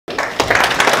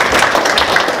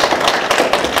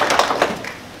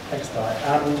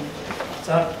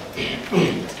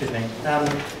Excuse me.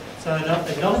 So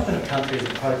acknowledgement of country is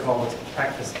a protocol that's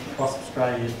practiced across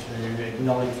Australia to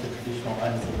acknowledge the traditional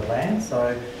owners of the land.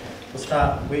 So we'll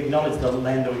start, we acknowledge the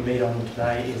land that we meet on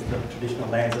today is the traditional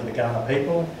lands of the Kaurna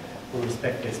people. We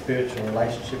respect their spiritual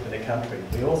relationship with their country.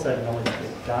 We also acknowledge the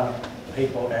Kaurna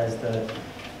people as the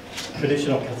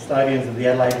traditional custodians of the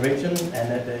Adelaide region,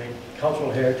 and that their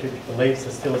cultural heritage beliefs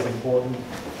are still as important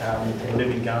in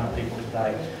living Kaurna people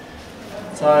today.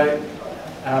 So,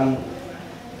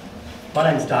 my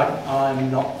name's Doug.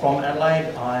 I'm not from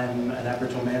Adelaide. I'm an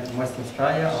Aboriginal man from Western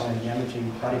Australia. I'm a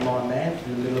Yamaji Buddy Mine man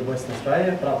from the middle of Western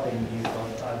Australia, but I've been here for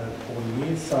over 40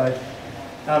 years. So,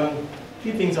 a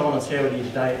few things I want to share with you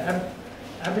today.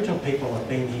 Aboriginal people have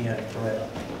been here forever.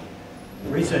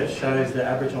 Research shows that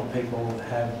Aboriginal people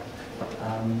have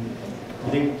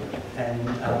lived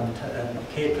and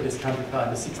cared for this country for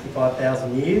over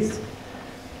 65,000 years.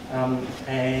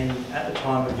 And at the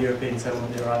time of European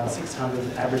settlement, there were over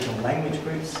 600 Aboriginal language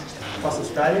groups across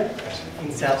Australia.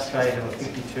 In South Australia, there were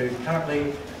 52.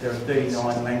 Currently, there are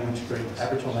 39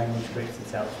 Aboriginal language groups in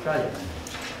South Australia.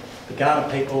 The Kaurna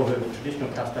people, who are the traditional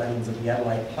custodians of the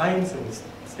Adelaide Plains that we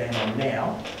stand on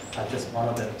now, are just one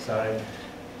of them. So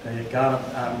the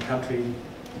Kaurna country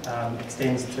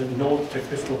extends to north to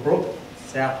Crystal Brook,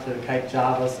 south to Cape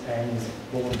Jarvis, and is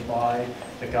bordered by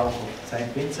the Gulf of St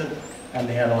Vincent and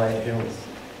the Adelaide Hills.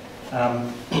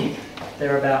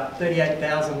 There are about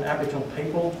 38,000 Aboriginal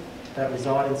people that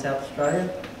reside in South Australia,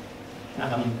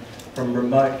 from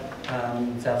remote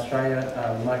South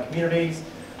Australia, remote communities,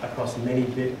 across many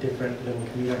different little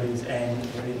communities and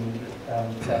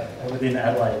within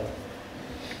Adelaide.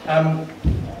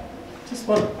 Just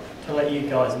want to let you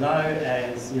guys know,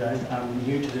 as you know,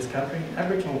 new to this country,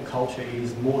 Aboriginal culture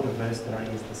is more diverse than it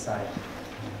is the same.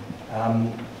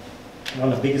 One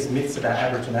of the biggest myths about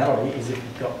Aboriginality is if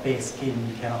you've got fair skin,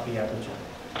 you cannot be Aboriginal.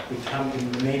 We come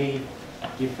in many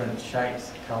different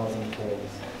shapes, colours and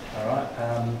forms. All right.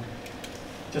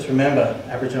 Just remember,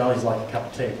 Aboriginality is like a cup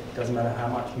of tea. It doesn't matter how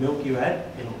much milk you add,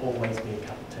 it'll always be a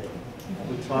cup of tea.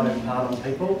 We try to impart on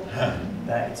people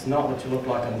that it's not what you look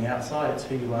like on the outside, it's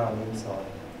who you are on the inside.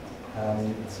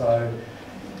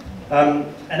 And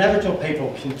Aboriginal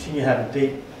people continue to have a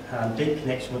deep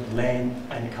connection with land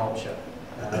and culture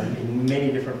in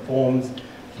many different forms,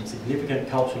 from significant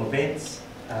cultural events,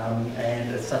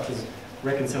 and such as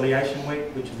Reconciliation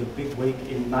Week, which is a big week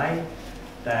in May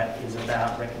that is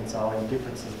about reconciling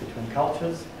differences between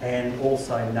cultures, and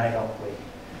also NAIDOC Week,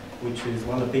 which is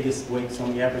one of the biggest weeks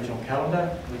on the Aboriginal calendar,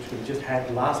 which we just had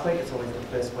last week. It's always the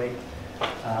first week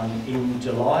in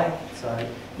July. So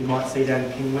you might see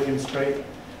down King William Street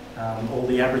all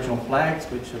the Aboriginal flags,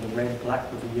 which are the red,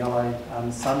 black with the yellow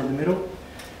sun in the middle.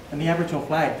 And the Aboriginal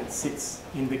flag that sits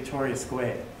in Victoria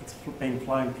Square. It's been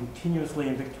flown continuously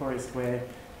in Victoria Square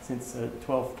since the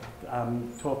 12th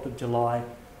of July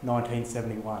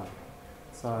 1971.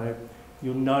 So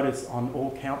you'll notice on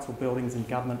all council buildings and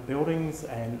government buildings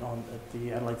and at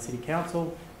the Adelaide City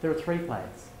Council, there are three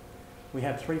flags. We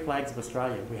have three flags of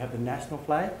Australia. We have the national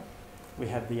flag, we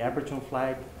have the Aboriginal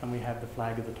flag, and we have the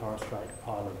flag of the Torres Strait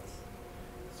Islands.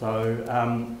 So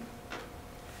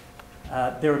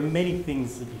there are many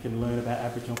things that you can learn about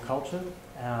Aboriginal culture,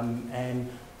 and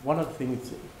one of the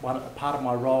things, part of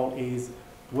my role is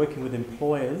working with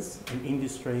employers and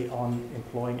industry on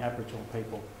employing Aboriginal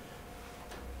people.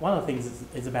 One of the things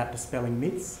is about dispelling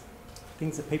myths,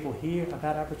 things that people hear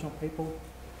about Aboriginal people,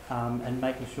 and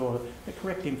making sure the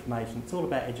correct information. It's all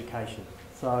about education.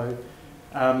 So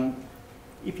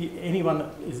if anyone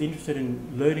is interested in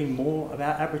learning more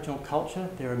about Aboriginal culture,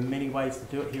 there are many ways to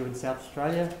do it here in South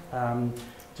Australia.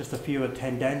 Just a few at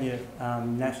Tandanya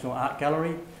National Art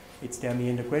Gallery. It's down the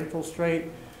end of Grenfell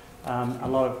Street. A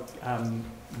lot of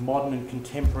modern and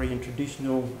contemporary and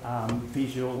traditional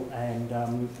visual and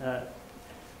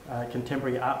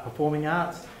contemporary art, performing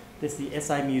arts. There's the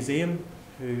SA Museum,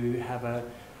 who have a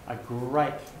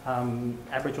great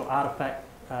Aboriginal artefact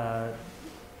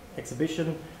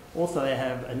exhibition. Also, they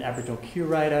have an Aboriginal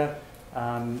curator,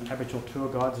 Aboriginal tour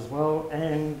guides as well.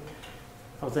 And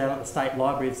I was out at the State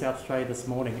Library of South Australia this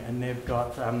morning, and they've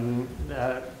got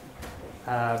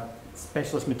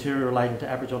specialist material relating to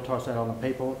Aboriginal and Torres Strait Islander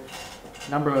people. A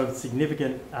number of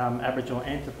significant Aboriginal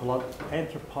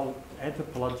anthropological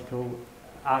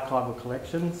archival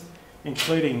collections,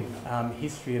 including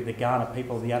history of the Kaurna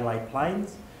people of the Adelaide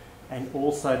Plains, and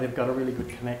also they've got a really good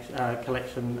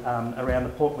collection around the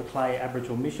Port Macleay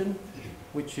Aboriginal Mission,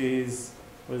 which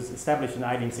was established in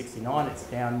 1869. It's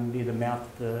down near the mouth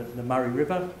of the Murray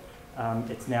River.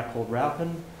 It's now called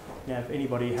Raupen. Now, if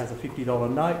anybody has a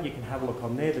 $50 note, you can have a look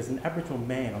on there. There's an Aboriginal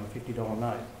man on a $50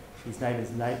 note. His name is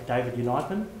David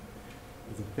Unitement.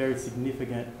 He's a very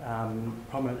significant,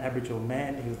 prominent Aboriginal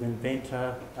man. He was an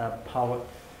inventor, a poet,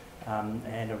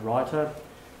 and a writer.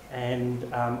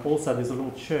 And also there's a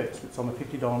little church that's on the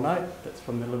 $50 note that's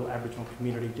from the little Aboriginal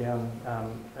community down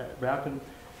at Rowkin.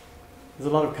 There's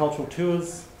a lot of cultural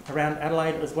tours around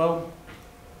Adelaide as well.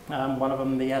 One of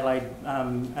them, the Adelaide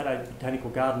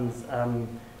Botanical Gardens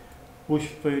Bush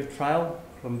Food Trail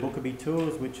from Bookerby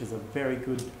Tours, which is a very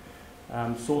good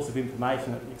source of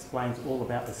information that explains all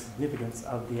about the significance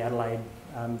of the Adelaide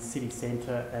city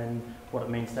centre and what it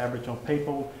means to Aboriginal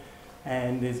people.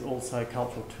 And there's also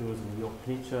cultural tours in the York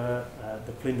Peninsula,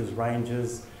 the Flinders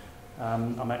Ranges.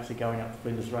 I'm actually going up to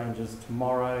Flinders Ranges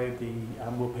tomorrow. The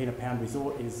Wilpena Pound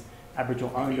Resort is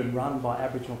Aboriginal owned and run by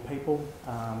Aboriginal people.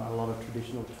 A lot of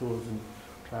traditional tours and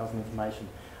trails and information.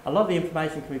 A lot of the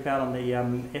information can be found on the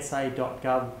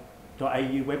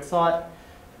sa.gov.au website,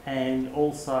 and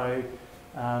also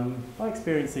by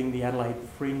experiencing the Adelaide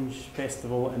Fringe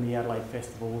Festival and the Adelaide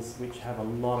Festivals, which have a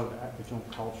lot of Aboriginal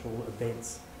cultural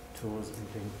events, tours and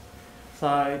things.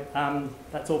 So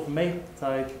that's all from me.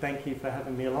 So thank you for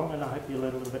having me along, and I hope you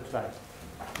learned a little bit today.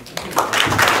 Thank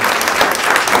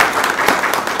you.